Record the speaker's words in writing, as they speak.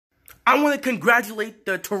I want to congratulate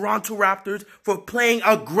the Toronto Raptors for playing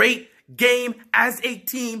a great game as a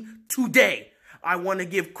team today. I want to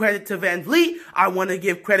give credit to Van Vliet. I want to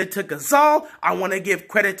give credit to Gasol. I want to give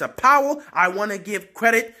credit to Powell. I want to give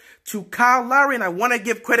credit to Kyle Lowry. And I want to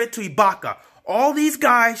give credit to Ibaka. All these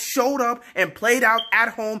guys showed up and played out at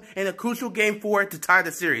home in a crucial game 4 to tie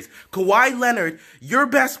the series. Kawhi Leonard, your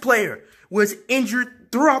best player, was injured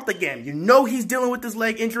throughout the game. You know he's dealing with this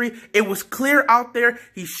leg injury. It was clear out there.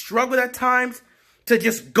 He struggled at times to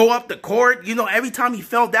just go up the court. You know, every time he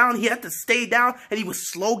fell down, he had to stay down, and he was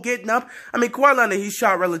slow getting up. I mean, Kawhi Leonard, he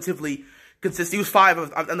shot relatively consistent.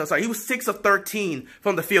 He was 6 of 13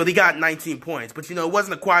 from the field. He got 19 points. But, you know, it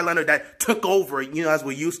wasn't a Kawhi Leonard that took over, you know, as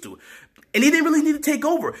we're used to. And he didn't really need to take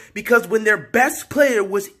over, because when their best player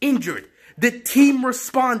was injured, the team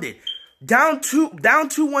responded. Down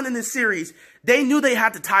 2-1 in the series, they knew they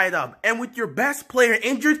had to tie it up. And with your best player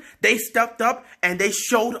injured, they stepped up and they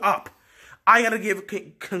showed up. I gotta give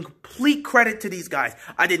complete credit to these guys.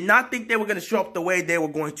 I did not think they were gonna show up the way they were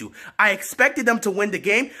going to. I expected them to win the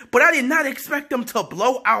game, but I did not expect them to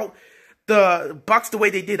blow out the Bucks the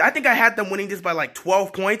way they did. I think I had them winning this by like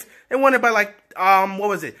 12 points. They won it by like,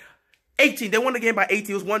 18. They won the game by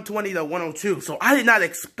 18. It was 120 to 102. So I did not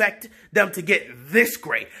expect them to get this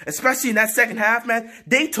great, especially in that second half, man.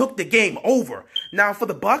 They took the game over. Now for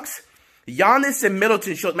the Bucks, Giannis and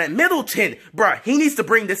Middleton showed, man, Middleton, bruh, he needs to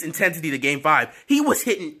bring this intensity to game 5. He was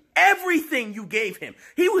hitting everything you gave him.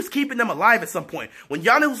 He was keeping them alive at some point. When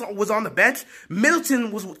Giannis was on the bench,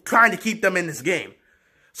 Middleton was trying to keep them in this game.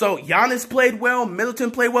 So Giannis played well,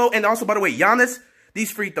 Middleton played well, and also, by the way, Giannis,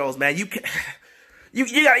 these free throws, man, you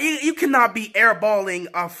cannot be airballing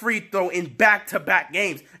a free throw in back-to-back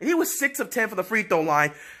games. And he was 6 of 10 for the free throw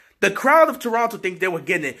line. The crowd of Toronto think they were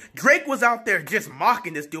getting it. Drake was out there just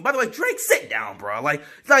mocking this dude. By the way, Drake, sit down, bro. Like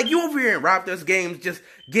you over here in Raptors games just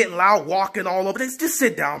getting loud, walking all over this. Just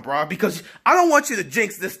sit down, bro, because I don't want you to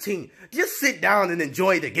jinx this team. Just sit down and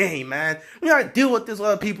enjoy the game, man. We gotta deal with this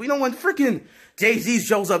other people. You know, when freaking Jay-Z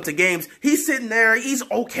shows up to games, he's sitting there, he's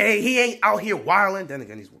okay. He ain't out here wilding. Then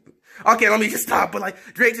again, he's... Okay, let me just stop, but like,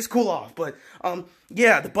 Drake, just cool off. But,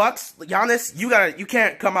 yeah, the Bucks, Giannis, you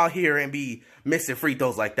can't come out here and be missing free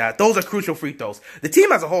throws like that. Those are crucial free throws. The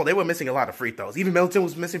team as a whole, they were missing a lot of free throws. Even Middleton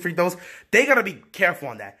was missing free throws. They gotta be careful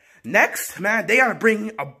on that. Next, man, they gotta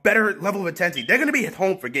bring a better level of intensity. They're gonna be at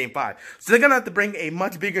home for game 5. So they're gonna have to bring a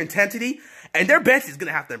much bigger intensity, and their bench is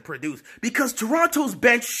gonna have to produce. Because Toronto's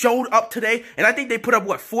bench showed up today, and I think they put up,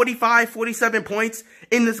 what, 45, 47 points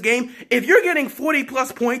in this game? If you're getting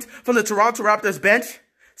 40-plus points from the Toronto Raptors bench,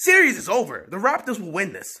 series is over. The Raptors will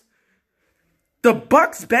win this. The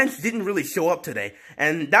Bucks bench didn't really show up today,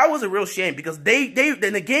 and that was a real shame, because in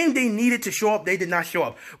the game they needed to show up, they did not show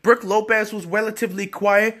up. Brook Lopez was relatively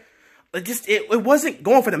quiet. It wasn't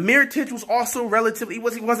going for the Mirotic was also relatively, he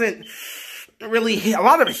wasn't really hit. A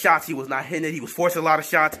lot of the shots he was not hitting it. He was forcing a lot of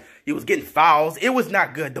shots. He was getting fouls. It was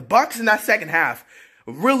not good. The Bucks in that second half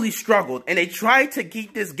really struggled, and they tried to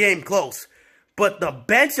keep this game close. But the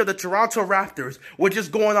bench of the Toronto Raptors were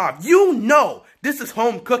just going off. You know this is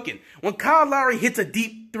home cooking. When Kyle Lowry hits a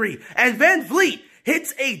deep 3, and Van Vliet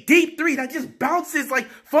hits a deep 3 that just bounces like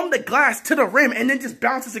from the glass to the rim, and then just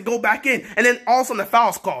bounces and go back in, and then all of a sudden the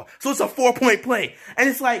foul's called. So it's a 4-point play. And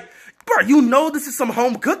it's like, bro, you know this is some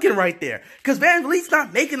home cooking right there. Because Van Vliet's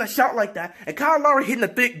not making a shot like that. And Kyle Lowry hitting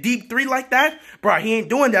a deep 3 like that, bro, he ain't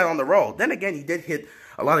doing that on the road. Then again, he did hit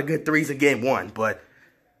a lot of good 3s in game 1, but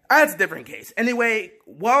that's a different case. Anyway,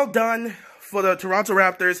 well done for the Toronto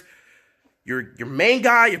Raptors. Your main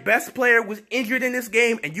guy, your best player was injured in this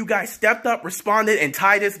game, and you guys stepped up, responded, and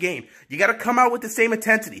tied this game. You got to come out with the same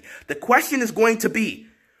intensity. The question is going to be,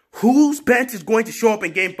 whose bench is going to show up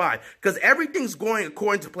in Game 5? Because everything's going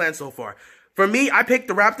according to plan so far. For me, I picked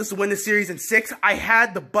the Raptors to win the series in 6. I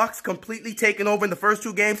had the Bucks completely taken over in the first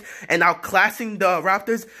 2 games and outclassing the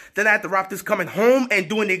Raptors. Then I had the Raptors coming home and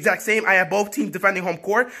doing the exact same. I had both teams defending home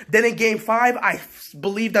court. Then in Game 5, I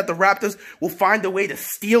believe that the Raptors will find a way to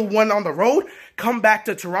steal one on the road, come back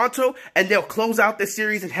to Toronto, and they'll close out this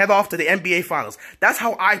series and head off to the NBA Finals. That's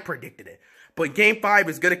how I predicted it. But Game 5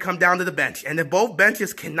 is going to come down to the bench. And if both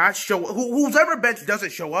benches cannot show up, whoever bench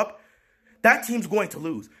doesn't show up, that team's going to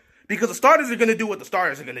lose. Because the starters are going to do what the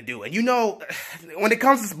starters are going to do. And you know, when it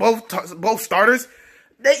comes to both starters,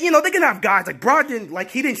 they can have guys like Brogdon, like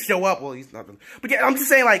he didn't show up. Well, he's not. But yeah, I'm just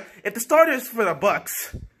saying, like, if the starters for the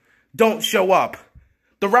Bucks don't show up,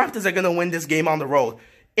 the Raptors are going to win this game on the road.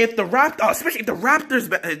 If the especially if the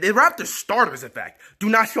Raptors starters, in fact, do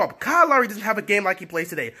not show up. Kyle Lowry doesn't have a game like he plays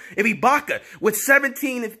today. If Ibaka with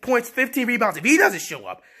 17 points, 15 rebounds, if he doesn't show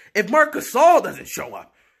up, if Marc Gasol doesn't show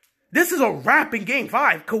up, This is a wrap in Game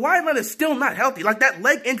 5. Kawhi Leonard's still not healthy. Like, that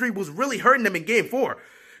leg injury was really hurting them in Game 4.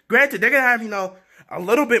 Granted, they're going to have, you know, a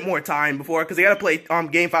little bit more time before, because they got to play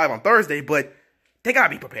Game 5 on Thursday, but they got to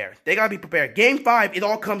be prepared. They got to be prepared. Game 5, it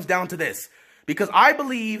all comes down to this. Because I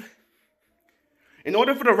believe in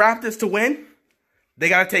order for the Raptors to win, they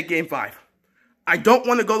got to take Game 5. I don't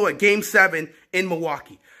want to go to a Game 7 in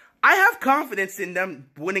Milwaukee. I have confidence in them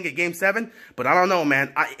winning a Game 7, but I don't know,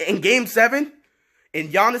 man. In Game 7, in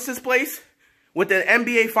Giannis's place, with the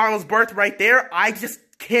NBA Finals berth right there, I just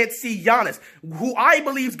can't see Giannis, who I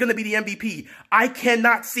believe is going to be the MVP. I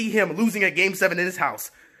cannot see him losing a Game 7 in his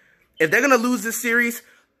house. If they're going to lose this series,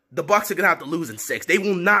 the Bucks are going to have to lose in 6. They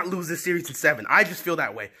will not lose this series in 7. I just feel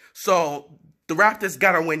that way. So, the Raptors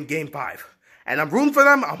got to win Game 5. And I'm rooting for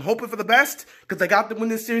them. I'm hoping for the best, because they got to win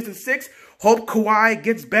this series in 6. Hope Kawhi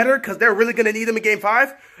gets better, because they're really going to need him in Game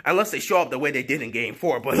 5. Unless they show up the way they did in Game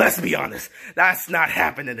 4. But let's be honest, that's not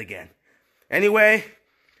happening again. Anyway,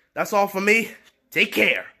 that's all for me. Take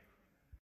care.